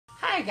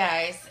Hi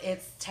guys,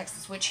 it's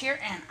Texas Witch here,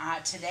 and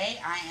today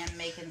I am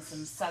making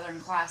some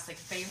Southern classic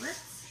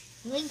favorites.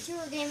 Link to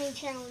our gaming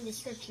channel in the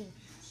description.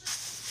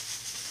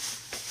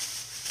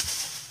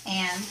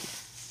 And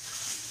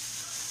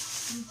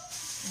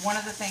one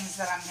of the things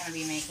that I'm going to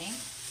be making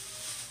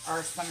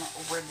are some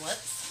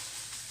riblets,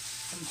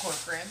 some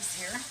pork ribs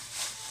here,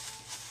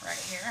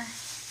 right here.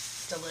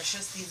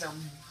 Delicious. These are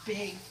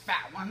big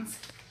fat ones,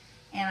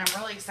 and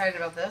I'm really excited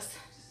about this.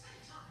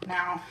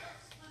 Now,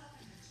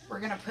 we're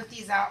going to put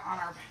these out on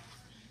our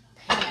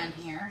pan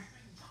here.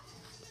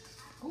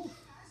 Ooh.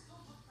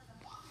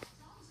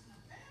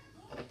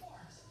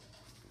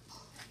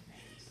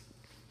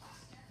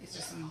 These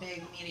are some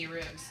big meaty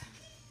ribs.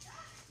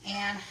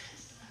 And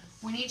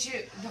we need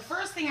to, the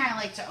first thing I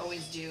like to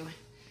always do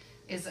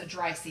is a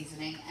dry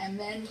seasoning. And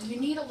then you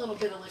need a little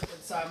bit of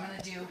liquid. So I'm going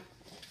to do,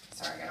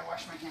 sorry, I got to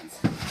wash my hands.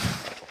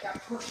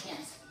 Got pork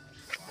hands.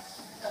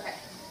 Okay.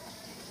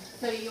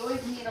 So you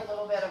always need a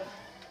little bit of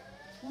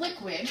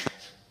liquid.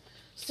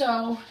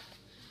 So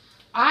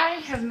I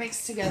have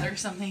mixed together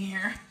something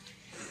here.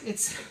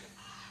 It's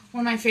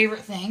one of my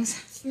favorite things.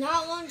 It's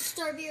not Lone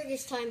Star beer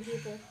this time,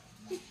 people.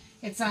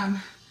 It's I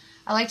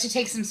like to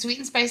take some sweet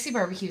and spicy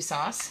barbecue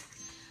sauce,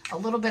 a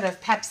little bit of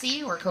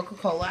Pepsi or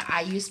Coca-Cola.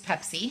 I use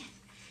Pepsi,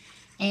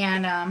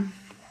 and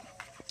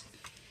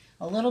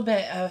a little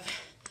bit of,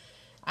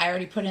 I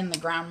already put in the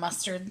ground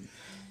mustard,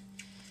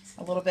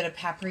 a little bit of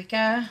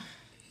paprika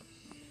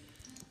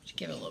to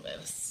give it a little bit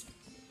of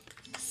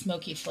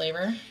smoky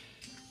flavor.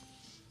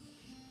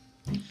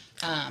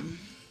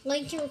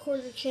 Like to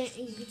record the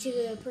to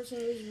the person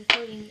who's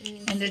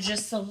recording. And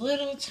just a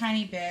little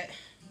tiny bit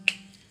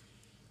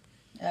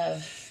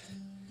of,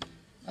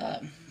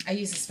 I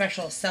use a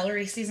special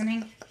celery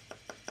seasoning,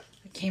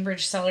 a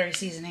Cambridge celery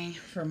seasoning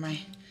for my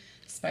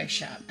spice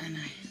shop, and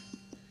I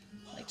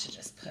like to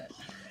just put,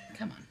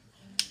 come on.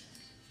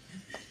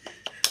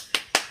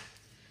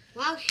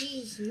 While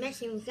she's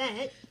messing with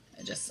that,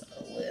 Just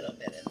a little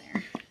bit in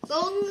there.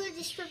 go in the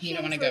description. You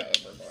don't want to go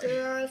overboard.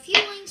 There are a few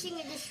links in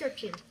the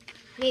description.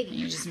 Maybe.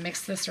 You just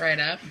mix this right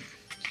up.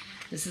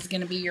 This is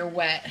going to be your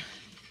wet,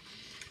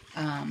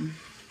 your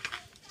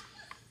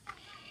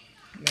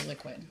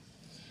liquid.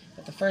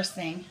 But the first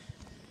thing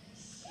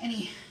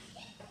any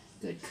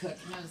good cook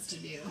knows to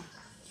do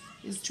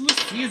is to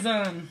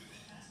season.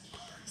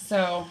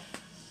 So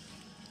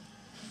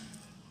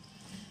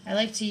I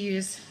like to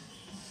use,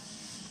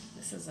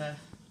 this is a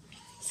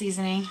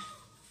seasoning,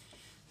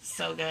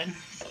 so good,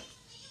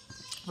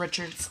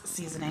 Richard's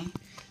seasoning.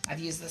 I've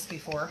used this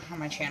before on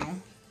my channel.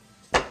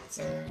 It's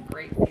a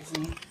great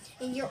seasoning.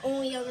 In your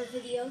only other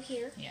video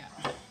here. Yeah.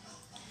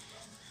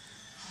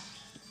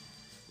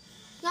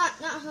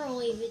 Not her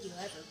only video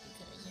ever,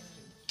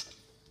 because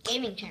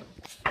gaming channel.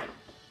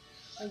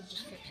 Like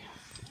description.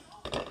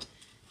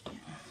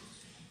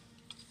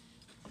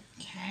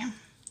 Okay.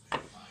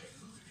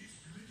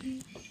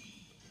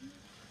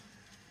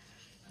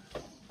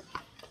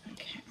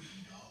 Okay.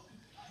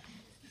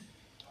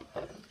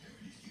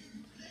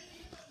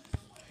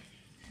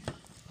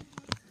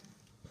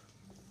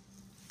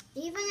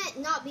 Even it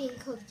not being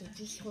cooked, it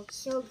just looks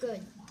so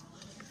good.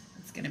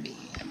 It's gonna be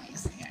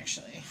amazing,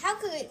 actually. How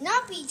could it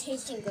not be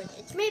tasting good?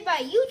 It's made by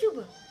a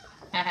YouTuber.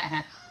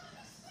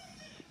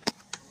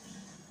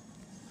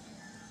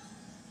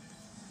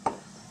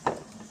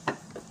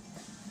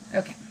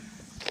 Okay.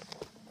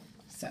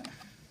 So,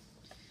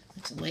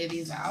 let's lay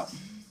these out.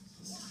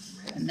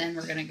 And then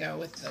we're gonna go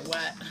with the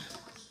wet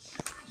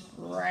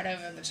right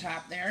over the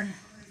top there.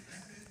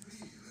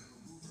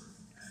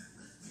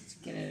 Let's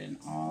get it in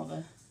all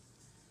the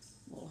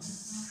little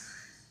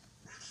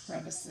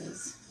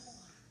crevices.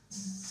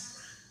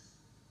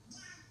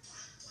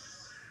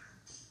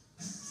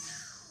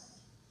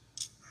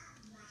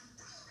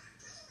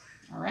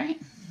 All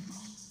right.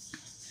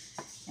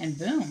 And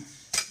boom.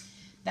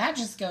 That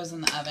just goes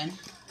in the oven.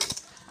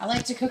 I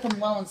like to cook them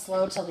low and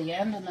slow till the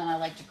end, and then I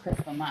like to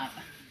crisp them up.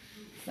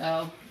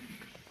 So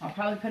I'll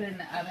probably put it in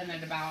the oven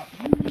at about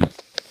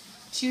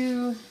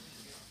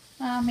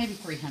maybe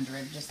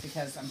 300, just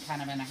because I'm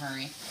kind of in a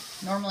hurry.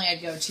 Normally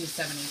I'd go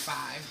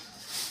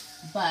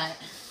 275, but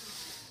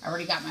I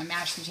already got my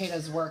mashed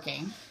potatoes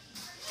working.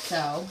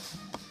 So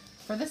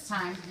for this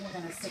time, we're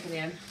going to stick it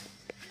in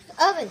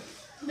Oven.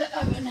 the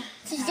oven.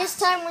 Since this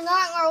time we're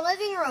not in our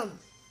living room.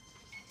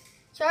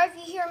 Sorry if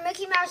you hear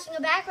Mickey Mouse in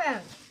the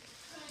background.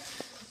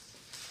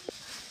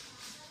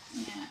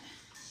 Yeah.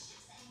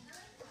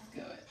 Let's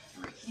go at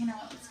 3. You know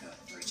what? Let's go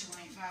at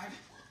 325.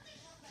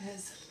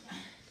 Because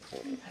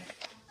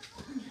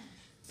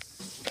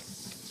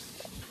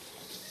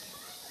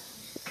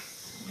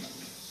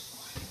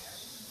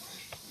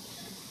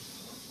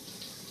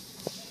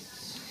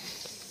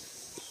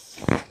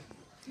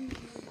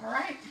all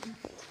right.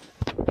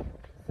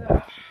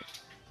 So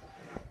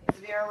these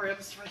will be our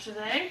ribs for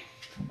today.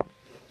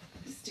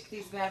 Stick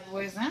these bad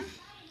boys in.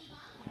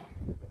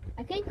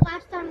 I think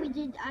last time we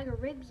did either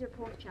ribs or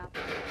pork chops.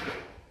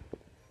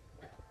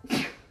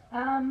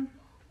 I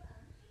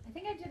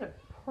think I did a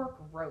pork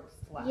roast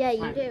last time. Yeah,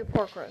 you did a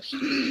pork roast.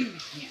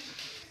 Yeah.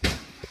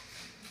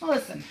 Well,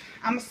 listen,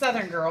 I'm a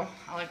Southern girl.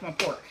 I like my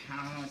pork. I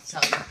don't know what to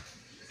tell you.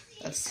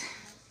 That's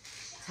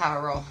how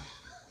I roll.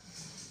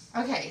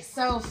 Okay,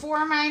 so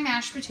for my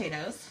mashed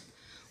potatoes,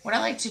 what I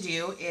like to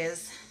do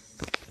is,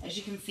 as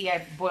you can see,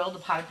 I've boiled a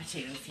pot of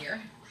potatoes here.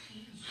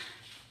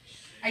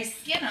 I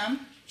skin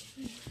them,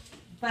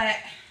 but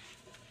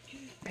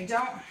I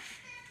don't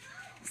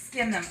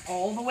skin them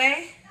all the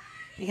way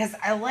because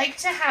I like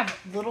to have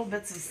little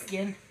bits of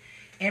skin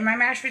in my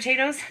mashed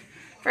potatoes.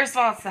 First of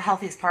all, it's the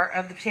healthiest part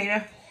of the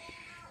potato.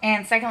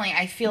 And secondly,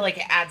 I feel like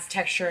it adds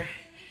texture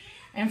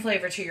and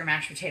flavor to your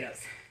mashed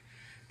potatoes.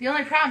 The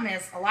only problem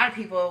is a lot of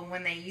people,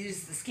 when they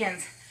use the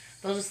skins,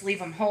 they'll just leave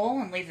them whole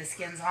and leave the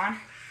skins on.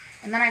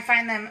 And then I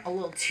find them a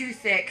little too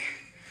thick,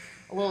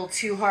 a little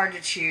too hard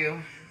to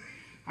chew.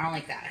 I don't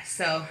like that.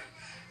 So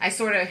I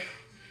sort of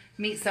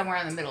meet somewhere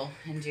in the middle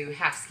and do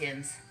half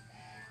skins,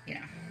 you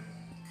know.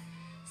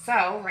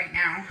 So right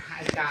now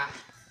I've got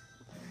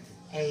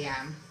a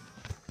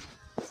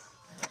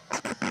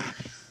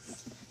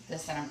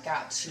this, and I've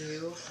got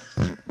to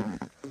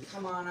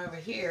come on over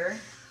here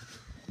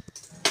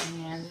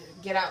and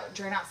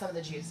drain out some of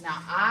the juice.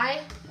 Now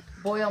I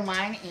boil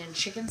mine in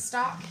chicken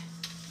stock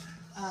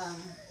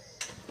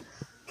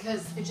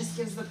because it just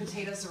gives the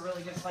potatoes a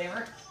really good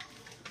flavor.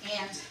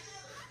 And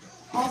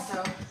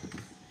also,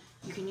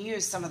 you can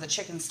use some of the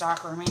chicken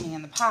stock remaining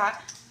in the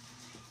pot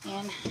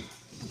in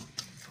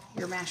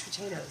your mashed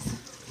potatoes.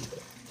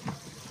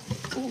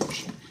 Ooh,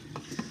 shit.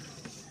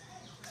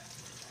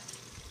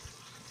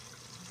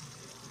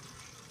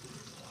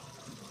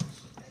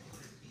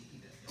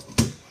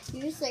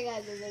 You just like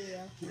out the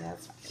video. Yeah,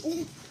 that's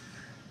fine.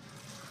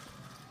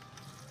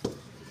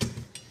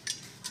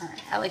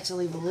 Alright, I like to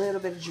leave a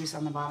little bit of juice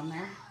on the bottom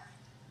there.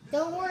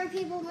 Don't worry,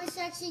 people. Miss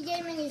Sexy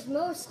Gaming is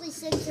mostly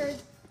censored,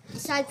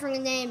 aside from the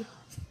name.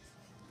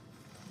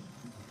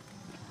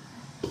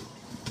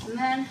 And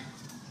then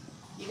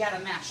you gotta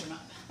mash them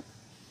up.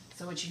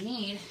 So what you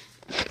need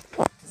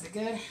is a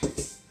good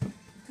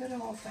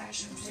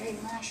old-fashioned potato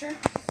masher.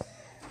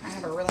 I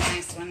have a really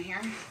nice one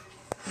here.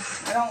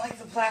 I don't like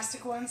the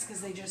plastic ones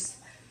because they just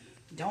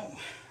don't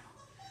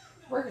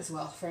work as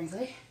well,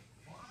 frankly.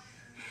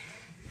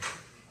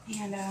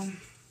 And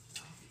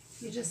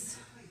you just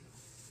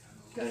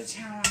go to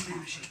town on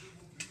mashing.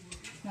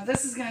 Now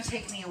this is going to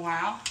take me a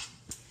while.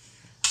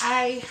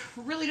 I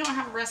really don't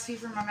have a recipe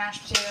for my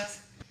mashed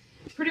potatoes.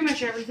 Pretty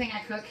much everything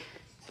I cook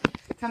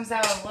comes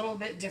out a little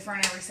bit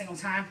different every single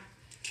time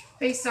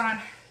based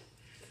on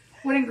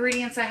what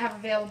ingredients I have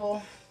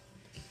available,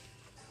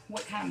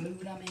 what kind of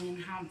mood I'm in,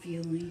 how I'm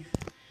feeling,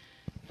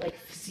 like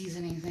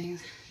seasoning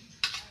things.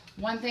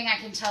 One thing I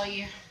can tell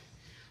you,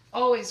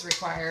 always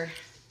required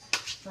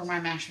for my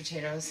mashed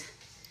potatoes,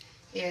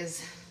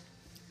 is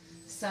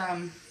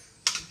some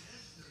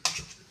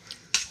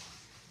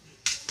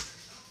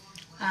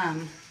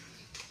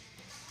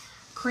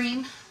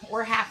cream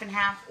or half and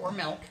half or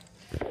milk.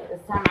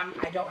 This time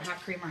I don't have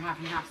cream or half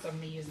and half, so I'm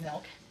going to use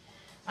milk.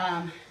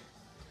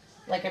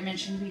 Like I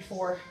mentioned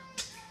before,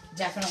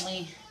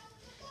 definitely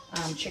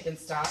chicken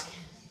stock,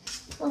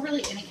 or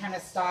really any kind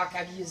of stock.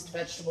 I've used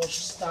vegetable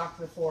stock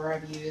before.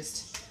 I've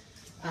used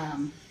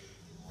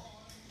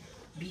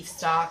beef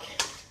stock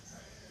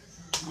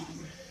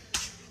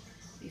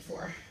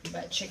before,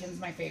 but chicken's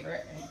my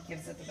favorite, and it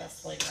gives it the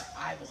best flavor,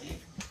 I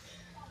believe.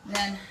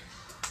 Then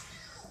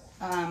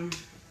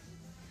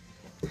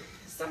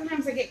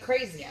sometimes I get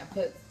crazy. I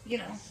put,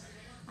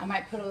 I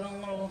might put a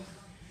little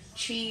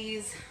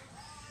cheese.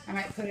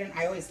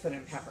 I always put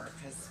in pepper,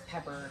 because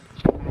pepper,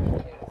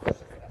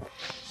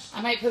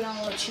 I might put in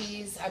a little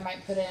cheese. I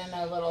might put in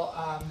a little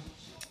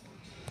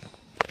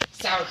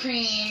sour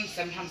cream.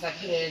 Sometimes I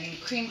put in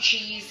cream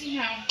cheese.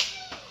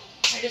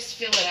 I just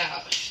fill it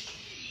out.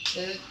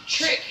 The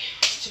trick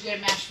to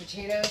good mashed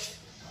potatoes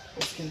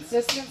is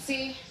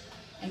consistency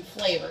and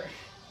flavor.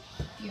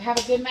 If you have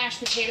a good mashed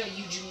potato,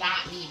 you do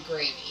not need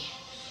gravy.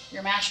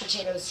 Your mashed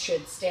potatoes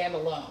should stand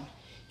alone.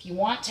 If you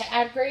want to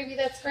add gravy,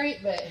 that's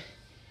great, but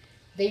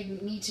they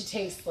need to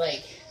taste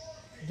like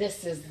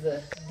this is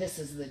the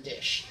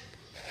dish.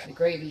 The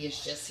gravy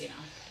is just,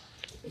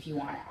 if you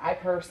want it. I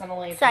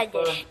personally Side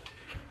prefer, dish.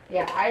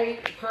 Yeah, I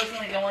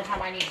personally, the only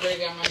time I need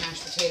gravy on my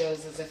mashed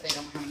potatoes is if they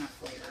don't have enough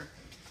flavor.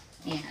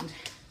 And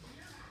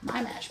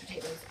my mashed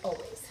potatoes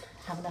always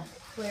have enough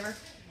flavor.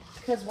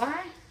 Because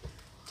why?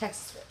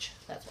 Texas switch.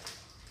 That's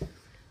why.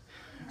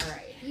 All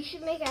right. You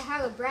should make a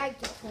how to brag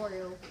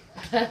tutorial.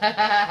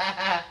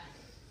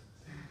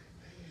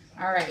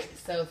 All right.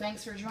 So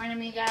thanks for joining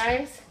me,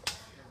 guys.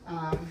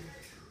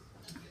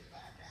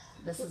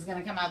 This is going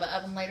to come out of the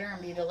oven later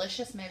and be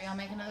delicious. Maybe I'll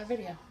make another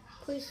video.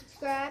 Please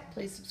subscribe.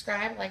 Please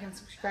subscribe, like, and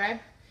subscribe.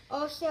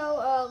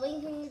 Also,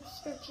 link in the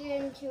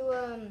description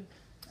to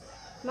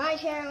my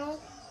channel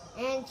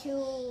and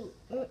to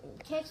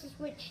Texas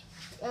Switch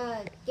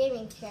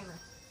Gaming channel.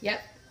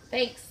 Yep.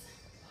 Thanks.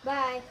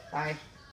 Bye. Bye.